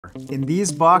In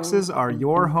these boxes are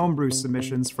your homebrew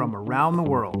submissions from around the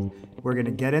world. We're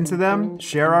gonna get into them,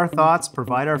 share our thoughts,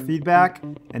 provide our feedback,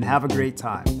 and have a great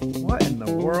time. What in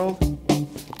the world?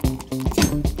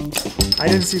 I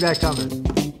didn't see that coming.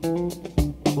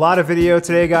 A lot of video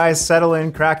today, guys. Settle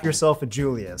in, crack yourself a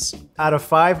Julius. Out of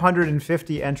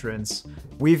 550 entrants,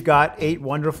 we've got 8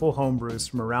 wonderful homebrews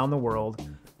from around the world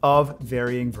of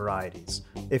varying varieties.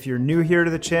 If you're new here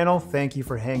to the channel, thank you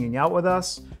for hanging out with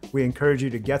us. We encourage you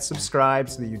to get subscribed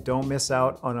so that you don't miss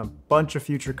out on a bunch of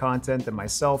future content that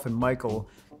myself and Michael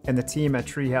and the team at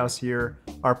Treehouse here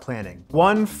are planning.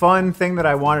 One fun thing that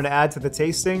I wanted to add to the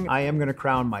tasting, I am gonna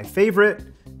crown my favorite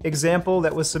example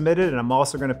that was submitted, and I'm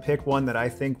also gonna pick one that I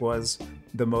think was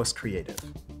the most creative.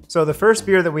 So the first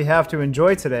beer that we have to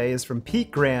enjoy today is from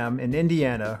Pete Graham in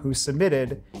Indiana, who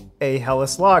submitted a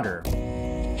Helles Lager.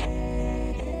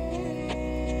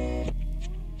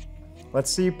 Let's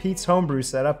see Pete's homebrew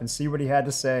setup and see what he had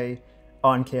to say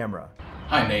on camera.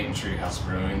 Hi, Nate and Treehouse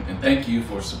Brewing, and thank you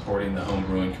for supporting the home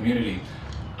brewing community.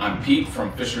 I'm Pete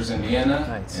from Fishers, Indiana,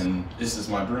 Nice. And this is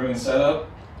my brewing setup.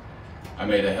 I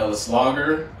made a Helles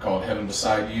Lager called Heaven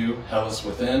Beside You, Helles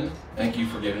Within. Thank you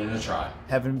for giving it a try.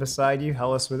 Heaven Beside You,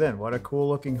 Helles Within. What a cool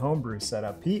looking homebrew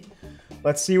setup, Pete.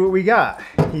 Let's see what we got.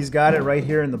 He's got it right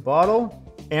here in the bottle.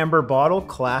 Amber bottle,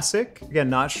 classic. Again,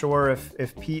 not sure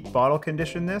if Pete bottle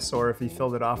conditioned this or if he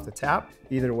filled it off the tap.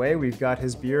 Either way, we've got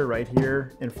his beer right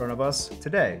here in front of us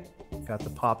today. Got the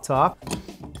pop top.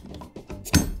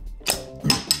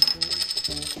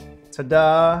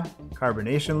 Ta-da!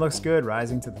 Carbonation looks good,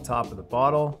 rising to the top of the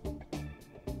bottle.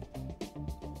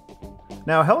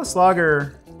 Now, Helles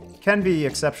Lager can be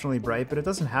exceptionally bright, but it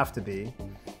doesn't have to be.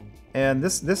 And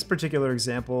this particular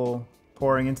example,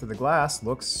 pouring into the glass,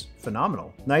 looks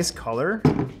phenomenal. Nice color,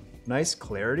 nice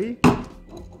clarity,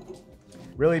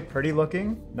 really pretty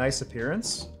looking, nice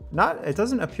appearance. It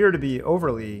doesn't appear to be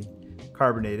overly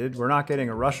carbonated. We're not getting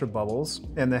a rush of bubbles,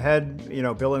 and the head,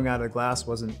 billowing out of the glass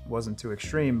wasn't too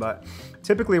extreme, but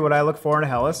typically what I look for in a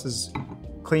Helles is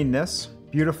cleanness,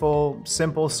 beautiful,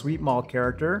 simple, sweet malt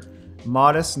character,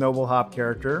 modest, noble hop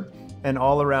character, and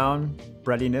all around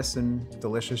breadiness and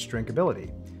delicious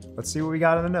drinkability. Let's see what we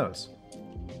got on the nose.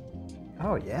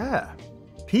 Oh yeah,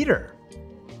 Peter,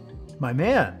 my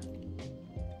man.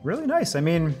 Really nice. I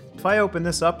mean, if I opened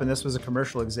this up and this was a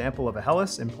commercial example of a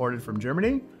Helles imported from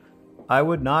Germany, I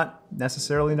would not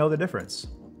necessarily know the difference.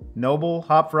 Noble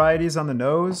hop varieties on the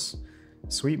nose,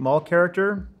 sweet malt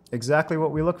character, exactly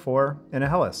what we look for in a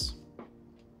Helles.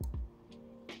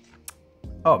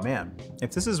 Oh man, if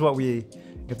this is what we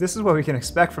can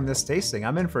expect from this tasting,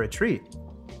 I'm in for a treat.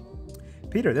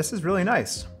 Peter, this is really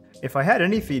nice. If I had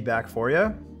any feedback for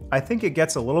you, I think it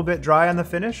gets a little bit dry on the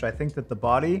finish. I think that the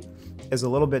body is a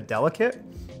little bit delicate,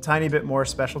 tiny bit more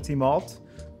specialty malt,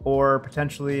 or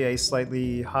potentially a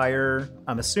slightly higher,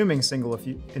 I'm assuming single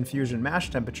infusion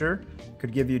mash temperature,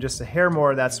 could give you just a hair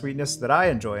more of that sweetness that I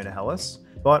enjoy in a Helles.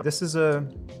 But this is a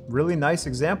really nice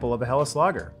example of a Helles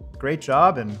Lager. Great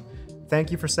job, and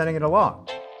thank you for sending it along.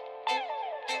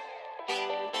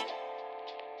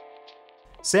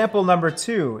 Sample number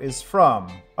 2 is from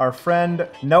our friend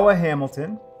Noah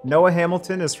Hamilton. Noah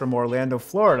Hamilton is from Orlando,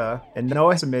 Florida, and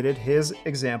Noah submitted his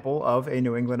example of a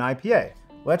New England IPA.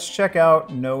 Let's check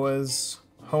out Noah's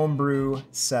homebrew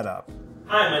setup.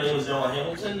 Hi, my name is Noah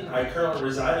Hamilton. I currently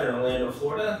reside in Orlando,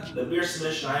 Florida. The beer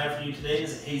submission I have for you today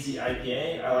is a hazy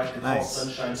IPA. I like to call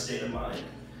Sunshine State of Mind.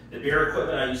 The beer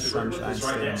equipment I use to brew with is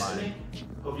right next to me.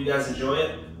 Hope you guys enjoy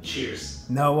it. Cheers.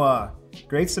 Noah,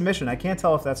 great submission. I can't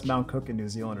tell if that's Mount Cook in New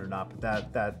Zealand or not,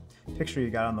 but that picture you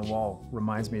got on the wall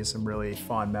reminds me of some really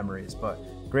fond memories. But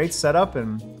great setup,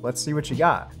 and let's see what you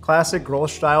got. Classic Grolsch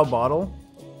style bottle.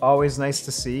 Always nice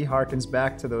to see. Harkens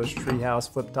back to those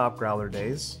Treehouse flip-top growler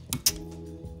days.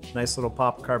 Nice little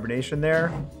pop carbonation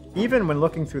there. Even when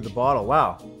looking through the bottle,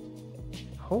 wow.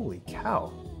 Holy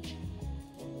cow.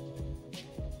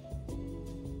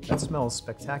 That smells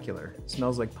spectacular. It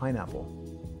smells like pineapple.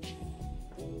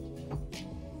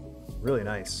 Really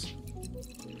nice.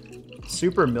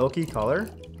 Super milky color.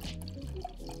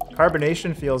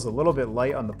 Carbonation feels a little bit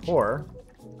light on the pour.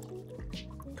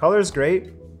 Color's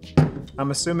great.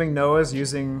 I'm assuming Noah's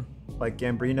using like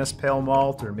Gambrinus pale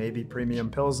malt or maybe premium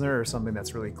Pilsner or something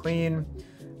that's really clean.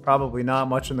 Probably not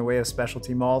much in the way of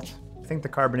specialty malt. I think the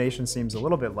carbonation seems a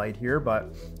little bit light here,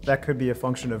 but that could be a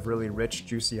function of really rich,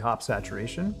 juicy hop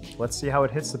saturation. Let's see how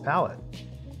it hits the palate.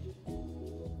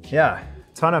 Yeah,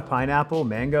 ton of pineapple,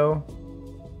 mango,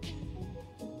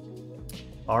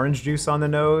 orange juice on the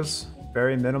nose,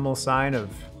 very minimal sign of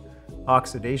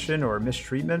oxidation or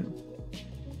mistreatment.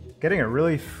 Getting a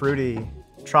really fruity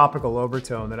tropical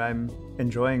overtone that I'm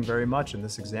enjoying very much in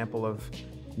this example of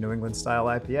New England style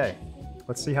IPA.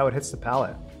 Let's see how it hits the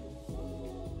palate.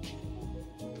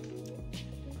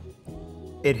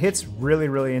 It hits really,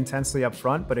 really intensely up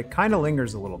front, but it kind of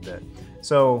lingers a little bit.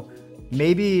 So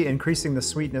maybe increasing the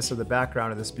sweetness of the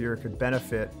background of this beer could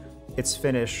benefit its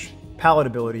finish,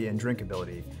 palatability, and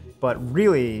drinkability. But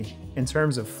really, in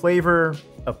terms of flavor,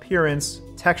 appearance,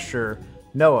 texture,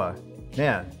 Noah,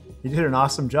 man, you did an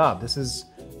awesome job. This is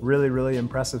really, really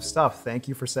impressive stuff. Thank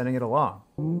you for sending it along.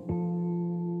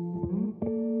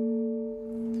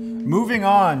 Moving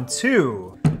on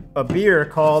to a beer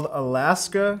called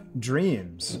Alaska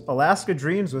Dreams. Alaska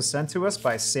Dreams was sent to us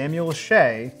by Samuel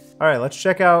Shea. All right, let's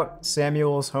check out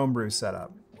Samuel's homebrew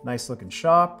setup. Nice looking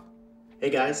shop. Hey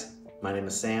guys, my name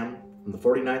is Sam from the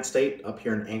 49th state up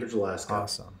here in Anchorage, Alaska.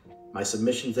 Awesome. My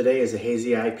submission today is a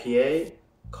hazy IPA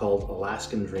called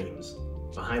Alaskan Dreams.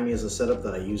 Behind me is a setup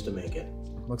that I used to make it.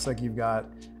 Looks like you've got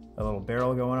a little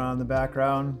barrel going on in the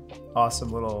background.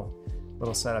 Awesome little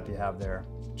setup you have there.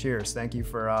 Cheers. Thank you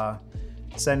for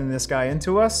sending this guy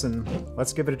into us, and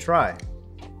let's give it a try.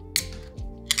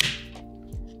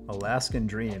 Alaskan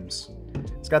Dreams.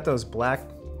 It's got those black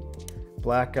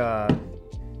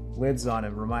lids on it.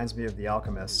 Reminds me of The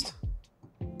Alchemist.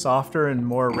 Softer and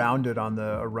more rounded on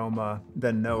the aroma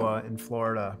than Noah in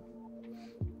Florida.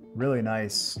 Really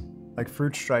nice, like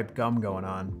fruit striped gum going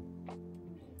on.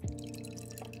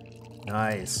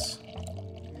 Nice.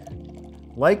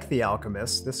 Like The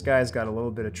Alchemist, this guy's got a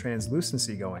little bit of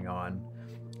translucency going on,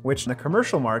 which in the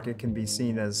commercial market can be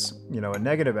seen as, a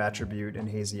negative attribute in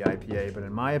hazy IPA, but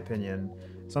in my opinion,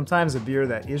 sometimes a beer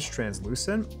that is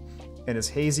translucent and is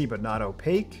hazy but not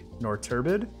opaque nor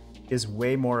turbid is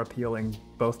way more appealing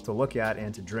both to look at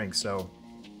and to drink. So,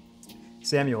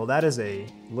 Samuel, that is a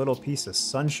little piece of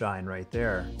sunshine right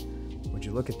there. Would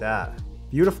you look at that?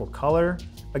 Beautiful color.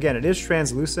 Again, it is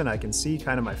translucent. I can see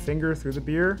kind of my finger through the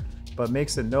beer, but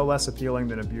makes it no less appealing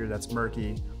than a beer that's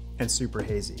murky and super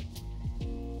hazy.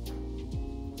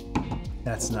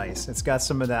 That's nice. It's got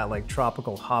some of that like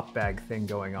tropical hop bag thing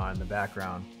going on in the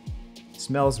background.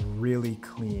 Smells really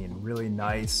clean, really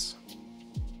nice.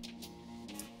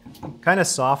 Kind of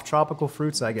soft tropical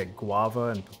fruits. I get guava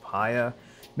and papaya.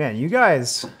 Man, you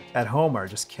guys at home are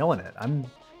just killing it.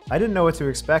 I didn't know what to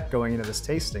expect going into this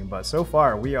tasting, but so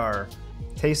far we are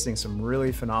tasting some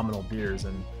really phenomenal beers,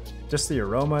 and just the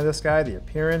aroma of this guy, the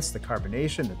appearance, the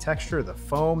carbonation, the texture, the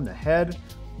foam, the head,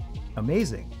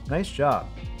 amazing. Nice job.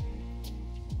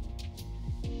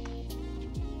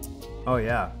 Oh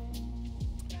yeah,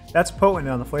 that's potent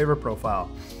on the flavor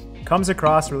profile. Comes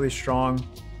across really strong.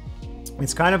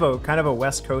 It's kind of a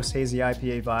West Coast hazy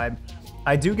IPA vibe.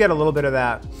 I do get a little bit of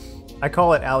that, I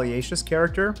call it alliaceous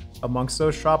character amongst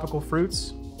those tropical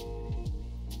fruits.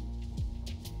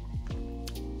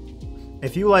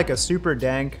 If you like a super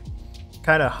dank,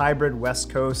 kind of hybrid West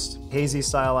Coast hazy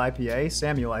style IPA,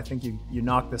 Samuel, I think you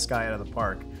knocked this guy out of the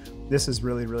park. This is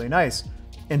really, really nice.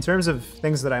 In terms of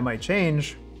things that I might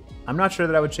change, I'm not sure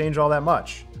that I would change all that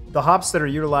much. The hops that are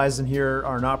utilized in here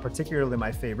are not particularly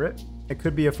my favorite. It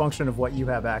could be a function of what you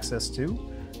have access to,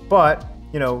 but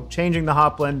changing the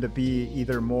hop blend to be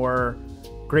either more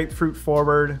grapefruit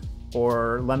forward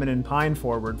or lemon and pine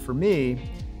forward for me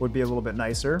would be a little bit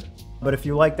nicer. But if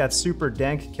you like that super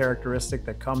dank characteristic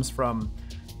that comes from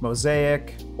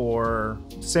Mosaic or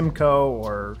Simcoe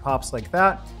or hops like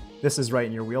that, this is right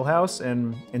in your wheelhouse.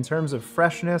 And in terms of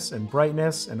freshness and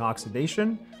brightness and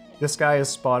oxidation, this guy is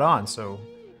spot on. So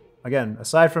again,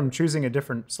 aside from choosing a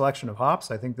different selection of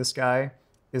hops, I think this guy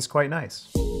is quite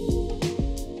nice.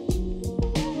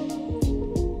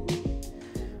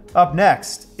 Up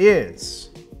next is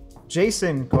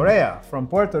Jason Correa from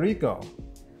Puerto Rico.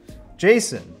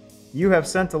 Jason, you have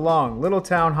sent along Little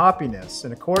Town Hoppiness,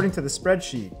 and according to the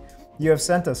spreadsheet, you have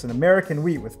sent us an American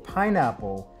wheat with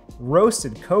pineapple,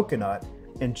 roasted coconut,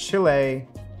 and chile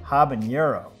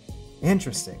habanero.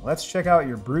 Interesting. Let's check out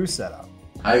your brew setup.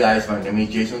 Hi guys, my name is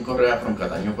Jason Correa from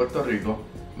Cataño, Puerto Rico,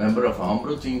 member of a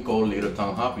homebrew team called Little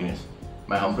Town Happiness.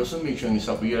 My homebrew submission is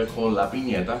a beer called La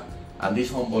Piñeta, and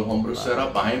this humble homebrew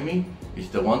setup behind me is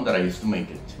the one that I used to make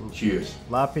it. Cheers.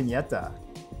 La Piñeta.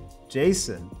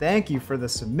 Jason, thank you for the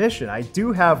submission. I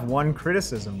do have one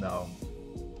criticism though.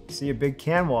 See a big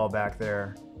can wall back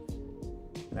there,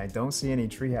 and I don't see any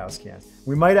treehouse cans.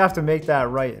 We might have to make that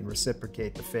right and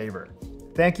reciprocate the favor.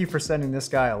 Thank you for sending this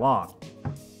guy along.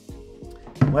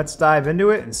 Let's dive into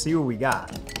it and see what we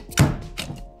got.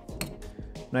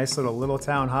 Nice Little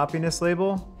Town Hoppiness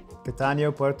label.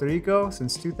 Cataño, Puerto Rico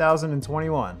since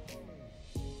 2021.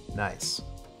 Nice.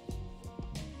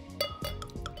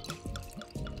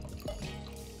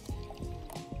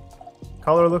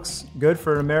 Color looks good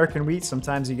for an American wheat.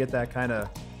 Sometimes you get that kind of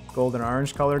golden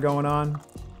orange color going on.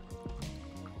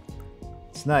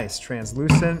 It's nice,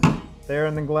 translucent there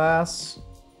in the glass.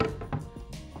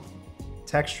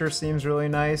 Texture seems really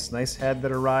nice. Nice head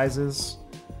that arises.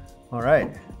 All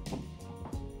right.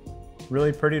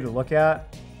 Really pretty to look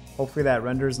at. Hopefully that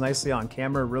renders nicely on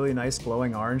camera. Really nice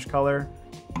glowing orange color.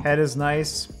 Head is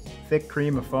nice. Thick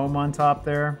cream of foam on top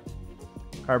there.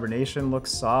 Carbonation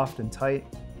looks soft and tight.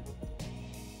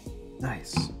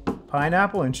 Nice.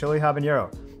 Pineapple and chili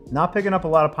habanero. Not picking up a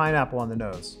lot of pineapple on the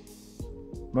nose.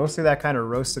 Mostly that kind of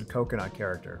roasted coconut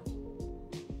character.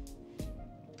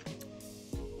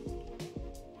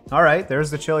 All right,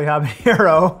 there's the chili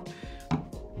habanero.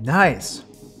 Nice.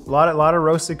 A lot of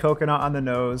roasted coconut on the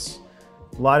nose.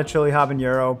 A lot of chili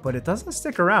habanero, but it doesn't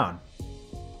stick around.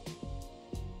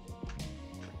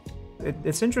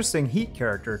 It's interesting heat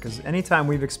character, because anytime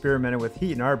we've experimented with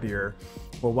heat in our beer,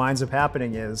 what winds up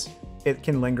happening is it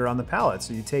can linger on the palate.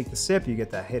 So you take the sip, you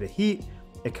get that hit of heat,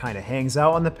 it kind of hangs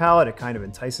out on the palate, it kind of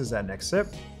entices that next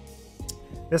sip.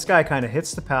 This guy kind of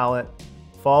hits the palate,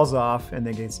 falls off, and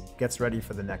then gets ready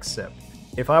for the next sip.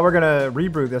 If I were gonna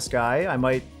rebrew this guy,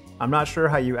 I'm not sure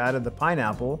how you added the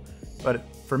pineapple, but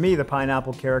for me, the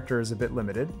pineapple character is a bit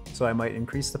limited, so I might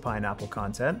increase the pineapple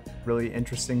content. Really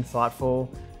interesting,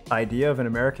 thoughtful idea of an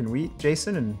American wheat,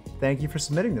 Jason, and thank you for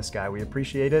submitting this guy. We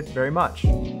appreciate it very much.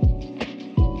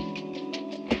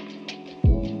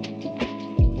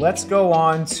 Let's go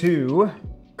on to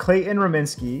Clayton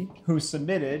Rominski, who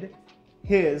submitted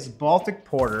his Baltic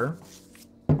Porter,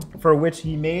 for which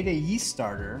he made a yeast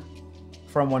starter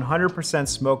from 100%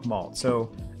 smoked malt.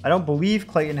 So I don't believe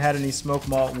Clayton had any smoked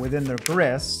malt within the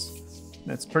grist.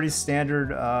 That's pretty standard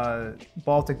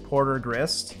Baltic Porter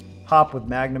grist. Hop with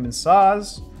Magnum and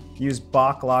Saaz. Use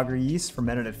Bock lager yeast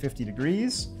fermented at 50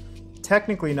 degrees.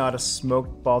 Technically not a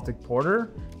smoked Baltic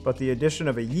Porter, but the addition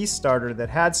of a yeast starter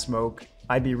that had smoke,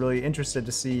 I'd be really interested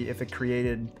to see if it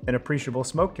created an appreciable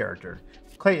smoke character.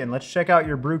 Clayton, let's check out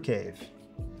your brew cave.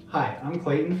 Hi, I'm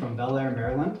Clayton from Bel Air,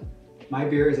 Maryland. My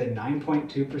beer is a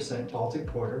 9.2% Baltic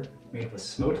Porter made with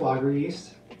smoked lager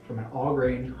yeast from an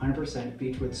all-grain 100%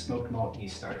 Beechwood smoked malt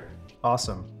yeast starter.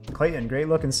 Awesome. Clayton, great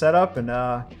looking setup, and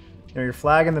your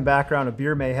flag in the background, a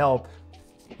beer may help.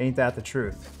 Ain't that the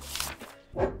truth?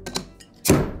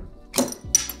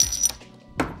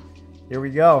 Here we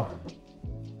go.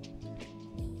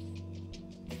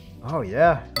 Oh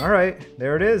yeah, all right,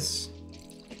 there it is.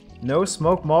 No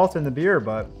smoked malt in the beer,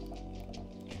 but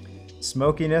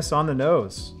smokiness on the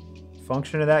nose.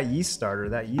 Function of that yeast starter.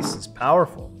 That yeast is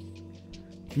powerful.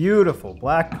 Beautiful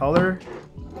black color.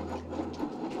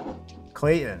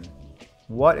 Clayton,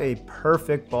 what a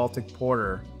perfect Baltic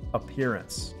Porter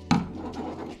appearance.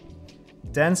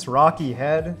 Dense rocky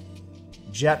head,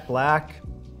 jet black,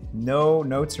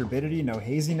 no turbidity, no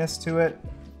haziness to it.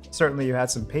 Certainly you had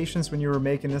some patience when you were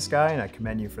making this guy, and I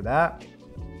commend you for that.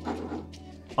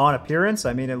 On appearance,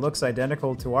 I mean, it looks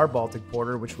identical to our Baltic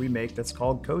Porter, which we make, that's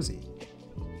called Cozy.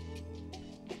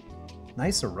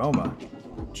 Nice aroma.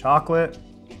 Chocolate,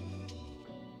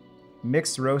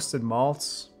 mixed roasted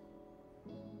malts,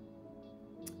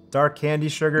 dark candy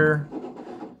sugar,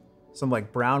 some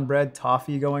like brown bread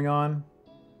toffee going on,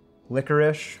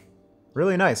 licorice.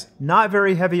 Really nice. Not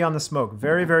very heavy on the smoke,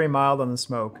 very, very mild on the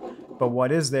smoke, but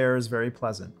what is there is very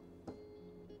pleasant.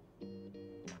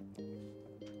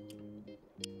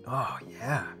 Oh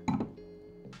yeah,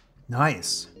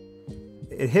 nice.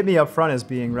 It hit me up front as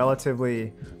being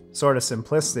relatively sort of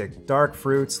simplistic, dark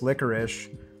fruits, licorice,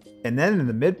 and then in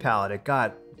the mid palate it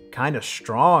got kind of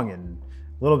strong and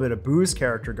a little bit of booze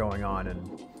character going on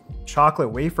and chocolate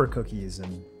wafer cookies,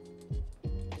 and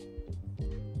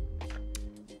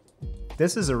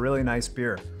this is a really nice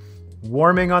beer.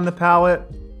 Warming on the palate,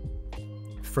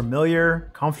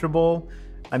 familiar, comfortable.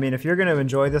 I mean, if you're gonna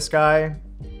enjoy this guy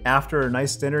after a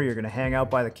nice dinner, you're gonna hang out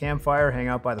by the campfire, hang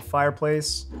out by the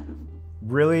fireplace.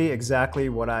 Really exactly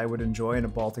what I would enjoy in a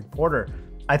Baltic Porter.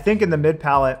 I think in the mid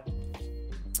palate,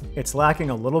 it's lacking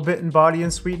a little bit in body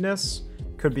and sweetness.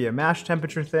 Could be a mash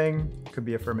temperature thing, could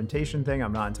be a fermentation thing,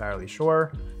 I'm not entirely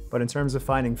sure. But in terms of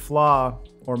finding flaw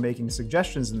or making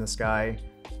suggestions in this guy,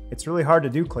 it's really hard to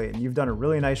do, Clayton. You've done a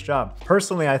really nice job.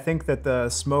 Personally, I think that the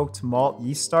smoked malt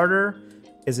yeast starter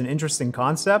is an interesting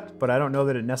concept, but I don't know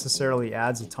that it necessarily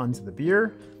adds a ton to the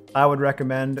beer. I would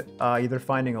recommend either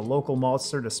finding a local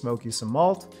maltster to smoke you some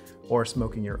malt, or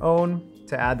smoking your own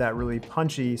to add that really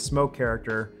punchy smoke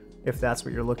character if that's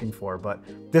what you're looking for. But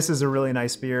this is a really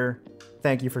nice beer.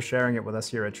 Thank you for sharing it with us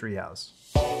here at Treehouse.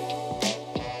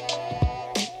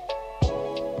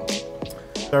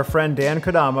 Our friend Dan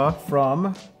Kodama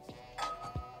from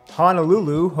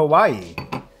Honolulu, Hawaii.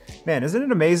 Man, isn't it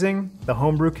amazing, the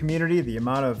homebrew community, the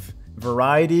amount of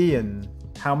variety and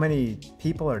how many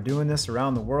people are doing this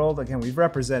around the world? Again, we've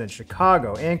represented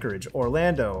Chicago, Anchorage,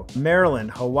 Orlando,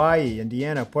 Maryland, Hawaii,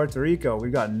 Indiana, Puerto Rico.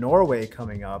 We've got Norway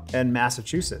coming up and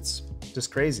Massachusetts.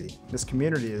 Just crazy. This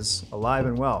community is alive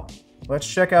and well. Let's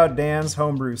check out Dan's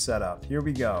homebrew setup. Here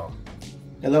we go.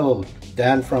 Hello,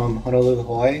 Dan from Honolulu,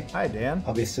 Hawaii. Hi, Dan.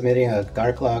 I'll be submitting a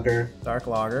dark lager. Dark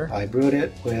lager. I brewed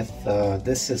it with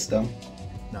this system.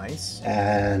 Nice.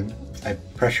 And I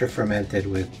pressure fermented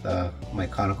with my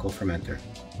conical fermenter.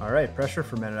 All right, pressure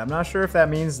fermented. I'm not sure if that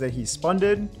means that he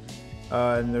spunded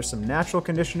and there's some natural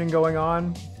conditioning going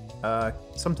on.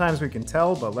 Sometimes we can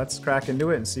tell, but let's crack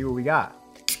into it and see what we got.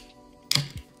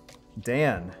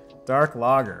 Dan, dark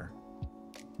lager.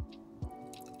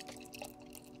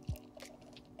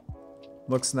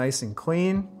 Looks nice and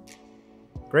clean.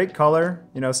 Great color.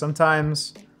 You know,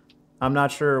 sometimes I'm not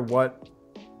sure what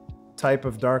type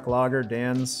of dark lager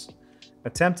Dan's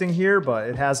attempting here, but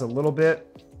it has a little bit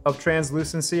of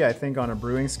translucency. I think on a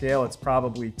brewing scale, it's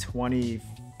probably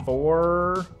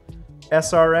 24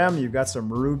 SRM. You've got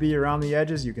some ruby around the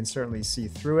edges. You can certainly see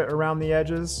through it around the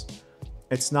edges.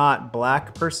 It's not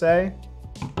black per se.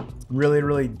 Really,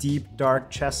 really deep, dark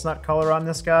chestnut color on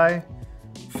this guy.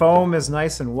 Foam is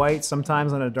nice and white.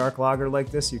 Sometimes on a dark lager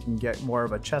like this, you can get more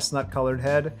of a chestnut colored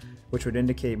head, which would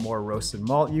indicate more roasted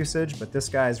malt usage, but this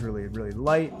guy is really, really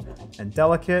light and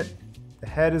delicate. The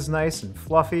head is nice and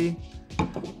fluffy.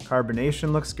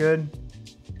 Carbonation looks good.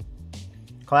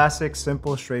 Classic,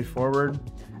 simple, straightforward.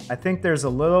 I think there's a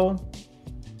little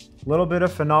bit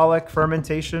of phenolic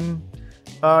fermentation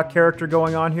character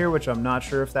going on here, which I'm not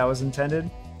sure if that was intended.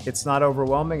 It's not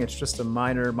overwhelming, it's just a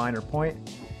minor point.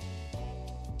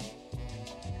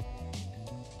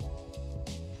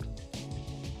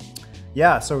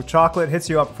 Yeah, so chocolate hits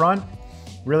you up front.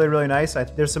 Really, really nice.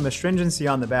 There's some astringency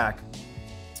on the back.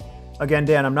 Again,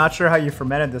 Dan, I'm not sure how you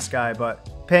fermented this guy,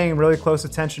 but paying really close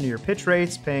attention to your pitch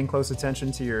rates, paying close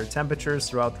attention to your temperatures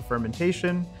throughout the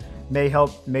fermentation may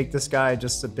help make this guy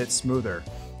just a bit smoother.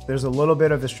 There's a little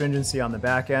bit of astringency on the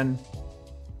back end.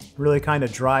 Really kind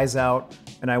of dries out,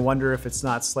 and I wonder if it's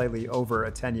not slightly over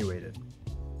attenuated.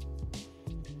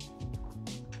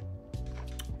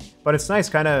 But it's nice,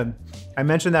 kind of, I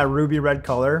mentioned that ruby red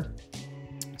color.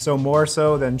 So more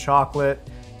so than chocolate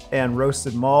and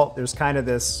roasted malt, there's kind of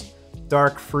this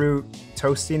dark fruit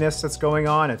toastiness that's going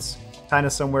on. It's kind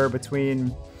of somewhere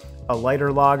between a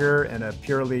lighter lager and a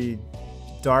purely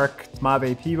dark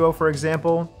Mave Pivo, for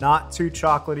example. Not too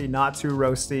chocolatey, not too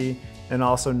roasty, and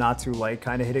also not too light,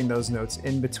 kind of hitting those notes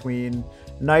in between.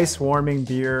 Nice warming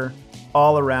beer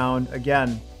all around.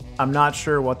 Again, I'm not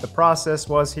sure what the process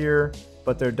was here,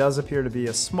 but there does appear to be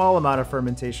a small amount of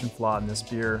fermentation flaw in this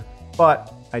beer,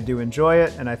 but I do enjoy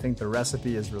it, and I think the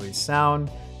recipe is really sound,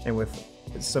 and with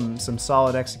some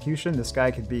solid execution, this guy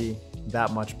could be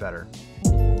that much better.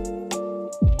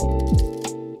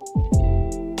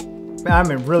 I'm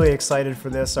really excited for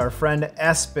this. Our friend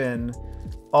Espen,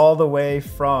 all the way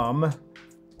from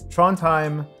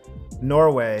Trondheim,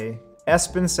 Norway,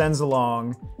 Espen sends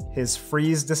along his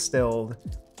freeze distilled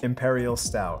Imperial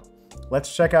Stout.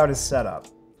 Let's check out his setup.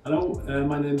 Hello,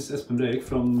 my name is Espen Breivik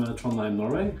from Trondheim,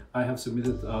 Norway. I have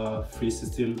submitted a freeze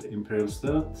distilled Imperial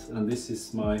Stout, and this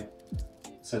is my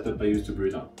setup I used to brew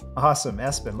it on. Awesome,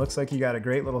 Espen. Looks like you got a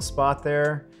great little spot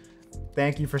there.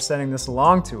 Thank you for sending this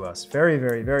along to us. Very,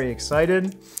 very, very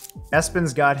excited.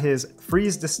 Espen's got his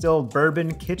freeze distilled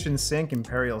bourbon kitchen sink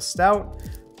Imperial Stout.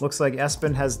 Looks like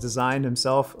Espen has designed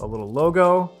himself a little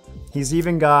logo. He's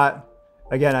even got,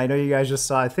 again, I know you guys just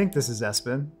saw, I think this is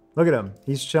Espen. Look at him,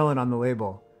 he's chilling on the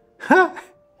label.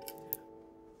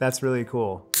 That's really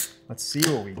cool. Let's see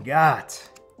what we got.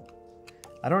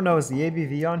 I don't know, is the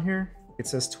ABV on here? It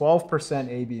says 12%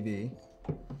 ABV,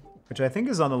 which I think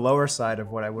is on the lower side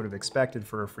of what I would have expected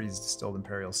for a freeze distilled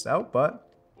Imperial Stout, but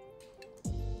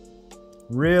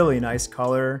really nice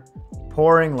color,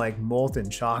 pouring like molten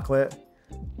chocolate.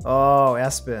 Oh,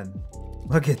 Espen,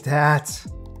 look at that.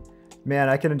 Man,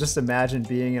 I can just imagine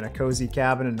being in a cozy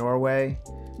cabin in Norway,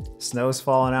 snow's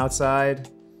falling outside,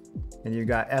 and you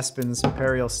got Espen's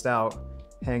Imperial Stout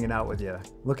hanging out with you.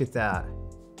 Look at that.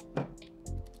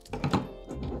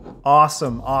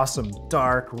 Awesome, awesome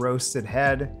dark roasted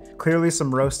head. Clearly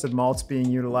some roasted malts being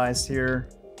utilized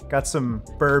here. Got some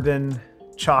bourbon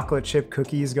chocolate chip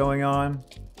cookies going on.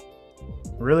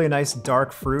 Really nice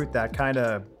dark fruit, that kind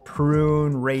of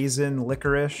prune, raisin,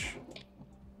 licorice.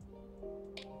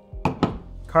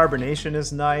 Carbonation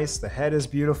is nice, the head is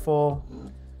beautiful.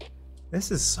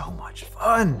 This is so much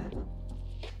fun.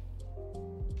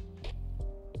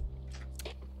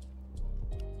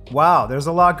 Wow, there's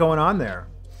a lot going on there.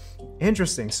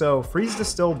 Interesting. So, freeze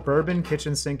distilled bourbon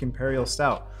kitchen sink imperial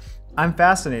stout. I'm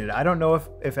fascinated. I don't know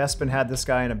if Espen had this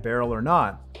guy in a barrel or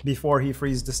not before he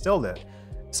freeze distilled it.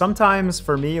 Sometimes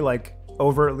for me, like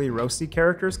overtly roasty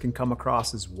characters can come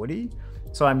across as woody.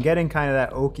 So I'm getting kind of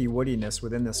that oaky woodiness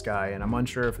within this guy, and I'm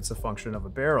unsure if it's a function of a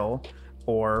barrel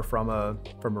or from a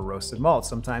roasted malt.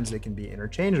 Sometimes they can be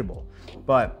interchangeable.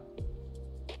 But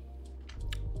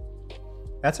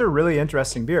that's a really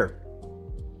interesting beer.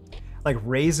 Like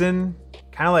raisin,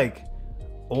 kind of like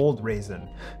old raisin.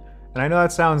 And I know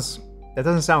that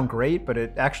doesn't sound great, but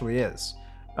it actually is.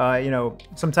 You know,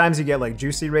 sometimes you get like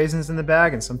juicy raisins in the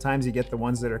bag, and sometimes you get the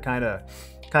ones that are kind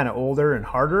of older and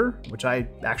harder, which I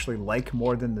actually like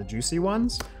more than the juicy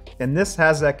ones. And this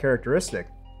has that characteristic.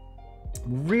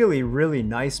 Really, really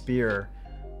nice beer.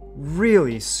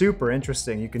 Really super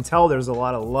interesting. You can tell there's a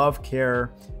lot of love,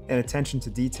 care, and attention to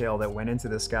detail that went into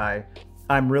this guy.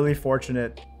 I'm really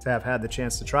fortunate to have had the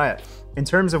chance to try it. In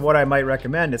terms of what I might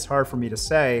recommend, it's hard for me to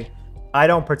say. I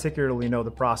don't particularly know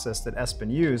the process that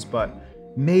Espen used, but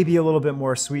maybe a little bit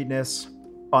more sweetness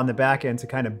on the back end to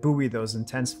kind of buoy those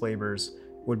intense flavors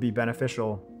would be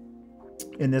beneficial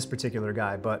in this particular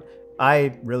guy. But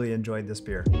I really enjoyed this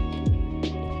beer.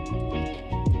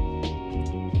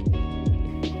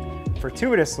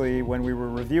 Fortuitously, when we were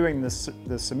reviewing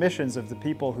the submissions of the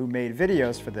people who made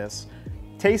videos for this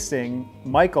tasting,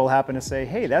 Michael happened to say,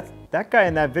 hey, that guy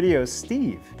in that video is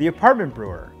Steve, the apartment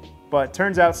brewer. But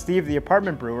turns out Steve, the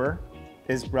apartment brewer,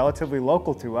 is relatively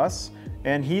local to us,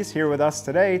 and he's here with us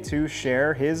today to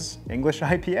share his English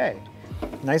IPA.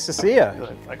 Nice to see you.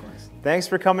 Good, likewise. Thanks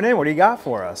for coming in. What do you got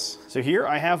for us? So here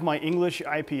I have my English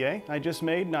IPA I just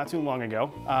made not too long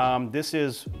ago. This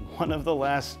is one of the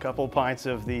last couple pints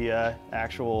of the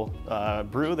actual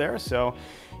brew there. So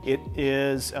it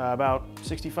is about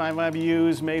 65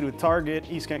 IBUs, made with Target,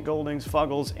 East Kent Goldings,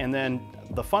 Fuggles, and then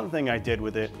the fun thing I did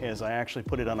with it is I actually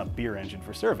put it on a beer engine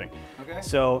for serving. Okay.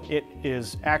 So it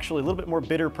is actually a little bit more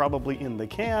bitter probably in the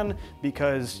can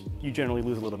because you generally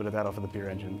lose a little bit of that off of the beer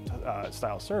engine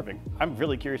style serving. I'm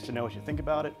really curious to know what you think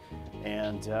about it,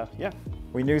 and yeah.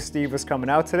 We knew Steve was coming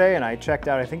out today, and I checked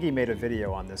out, I think he made a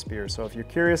video on this beer. So if you're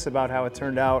curious about how it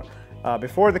turned out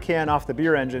before the can off the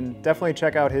beer engine, definitely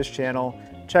check out his channel,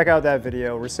 check out that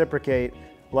video, reciprocate,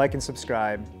 like and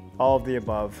subscribe, all of the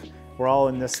above. We're all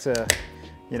in this to,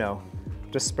 you know,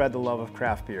 just spread the love of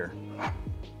craft beer.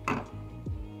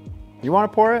 You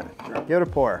want to pour it? Sure. Give it a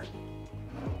pour.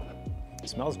 It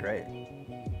smells great.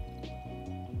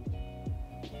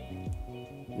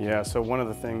 Yeah, so one of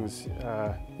the things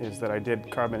is that I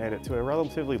did carbonate it to a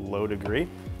relatively low degree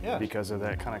because of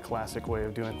that kind of classic way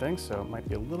of doing things, so it might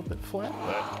be a little bit flat,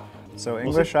 but... So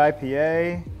English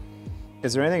IPA,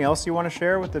 is there anything else you want to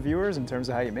share with the viewers in terms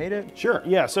of how you made it? Sure,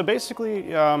 yeah, so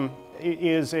basically it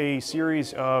is a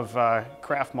series of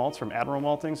craft malts from Admiral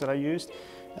Maltings that I used.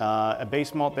 A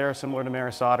base malt there similar to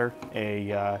Maris Otter,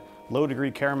 a low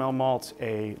degree caramel malt,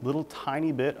 a little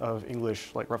tiny bit of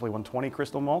English, like roughly 120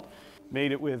 crystal malt.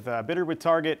 Made it with bitter with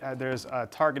Target. There's a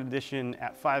Target edition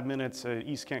at 5 minutes,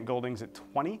 East Kent Goldings at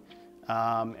 20.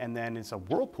 And then it's a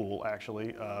whirlpool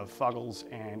actually of Fuggles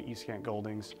and East Kent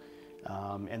Goldings.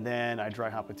 And then I dry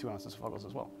hop with 2 ounces of Fuggles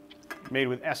as well. Made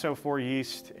with SO4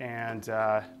 yeast and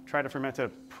try to ferment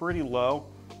it pretty low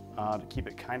to keep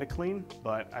it kind of clean,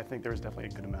 but I think there's definitely a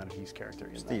good amount of yeast character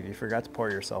in Steve, you forgot to pour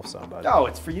yourself some, buddy. Oh,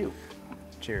 it's for you.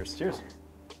 Cheers. Cheers.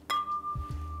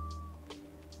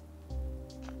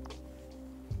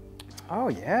 Oh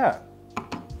yeah.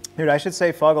 Dude, I should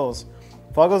say Fuggles.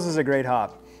 Fuggles is a great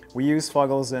hop. We use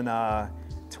Fuggles in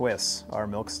Twiss, our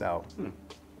milk stout.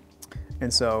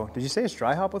 And so, did you say it's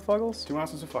dry hop with Fuggles? 2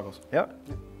 ounces of Fuggles. Yep.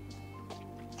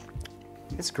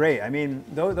 It's great. I mean,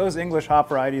 those English hop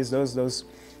varieties, those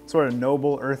sort of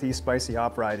noble, earthy, spicy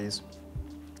hop varieties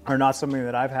are not something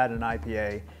that I've had in an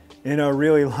IPA in a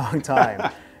really long time.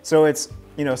 So it's,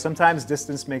 you know, sometimes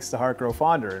distance makes the heart grow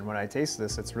fonder. And when I taste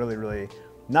this, it's really, really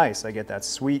nice. I get that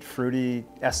sweet, fruity,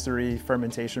 estery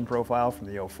fermentation profile from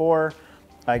the 04.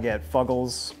 I get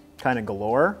Fuggles kind of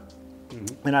galore.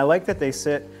 And I like that they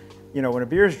sit, you know, when a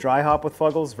beer is dry hop with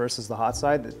Fuggles versus the hot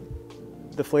side,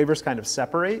 the flavors kind of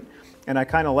separate. And I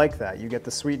kind of like that. You get the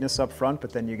sweetness up front,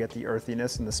 but then you get the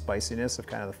earthiness and the spiciness of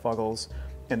kind of the Fuggles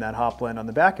and that hop blend on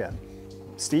the back end.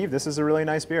 Steve, this is a really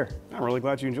nice beer. I'm really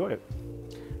glad you enjoyed it.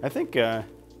 I think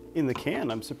in the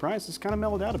can, I'm surprised it's kind of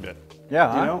mellowed out a bit.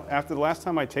 Yeah, You know, after the last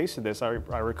time I tasted this, I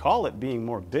recall it being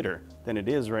more bitter than it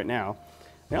is right now.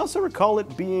 I also recall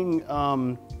it being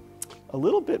a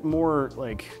little bit more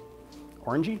like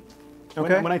orangey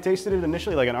Okay. When I tasted it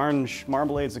initially, like an orange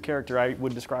marmalade's the character I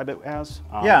would describe it as.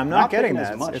 Yeah, I'm not getting picking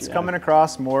that. as much, It's yeah. coming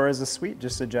across more as a sweet,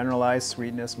 just a generalized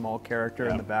sweetness malt character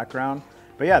in the background.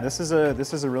 But yeah, this is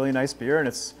a really nice beer, and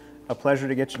it's a pleasure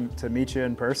to get to meet you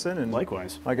in person. And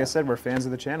Likewise. like I said, we're fans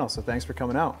of the channel, so thanks for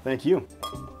coming out. Thank you.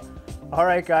 All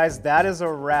right, guys, that is a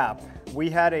wrap. We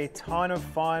had a ton of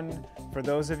fun. For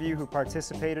those of you who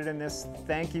participated in this,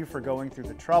 thank you for going through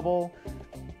the trouble.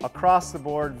 Across the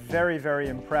board, very, very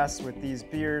impressed with these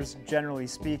beers, generally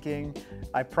speaking.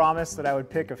 I promised that I would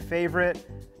pick a favorite.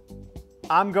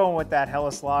 I'm going with that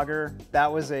Helles Lager.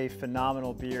 That was a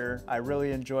phenomenal beer. I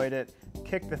really enjoyed it.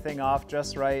 Kicked the thing off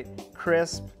just right.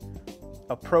 Crisp,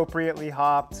 appropriately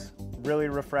hopped, really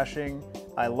refreshing.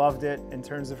 I loved it. In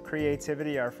terms of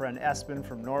creativity, our friend Espen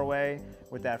from Norway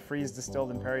with that freeze distilled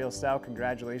Imperial Stout,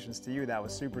 congratulations to you. That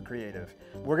was super creative.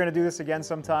 We're gonna do this again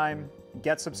sometime.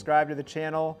 Get subscribed to the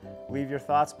channel. Leave your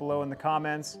thoughts below in the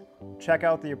comments. Check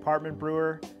out the Apartment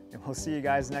Brewer, and we'll see you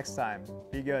guys next time.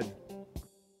 Be good.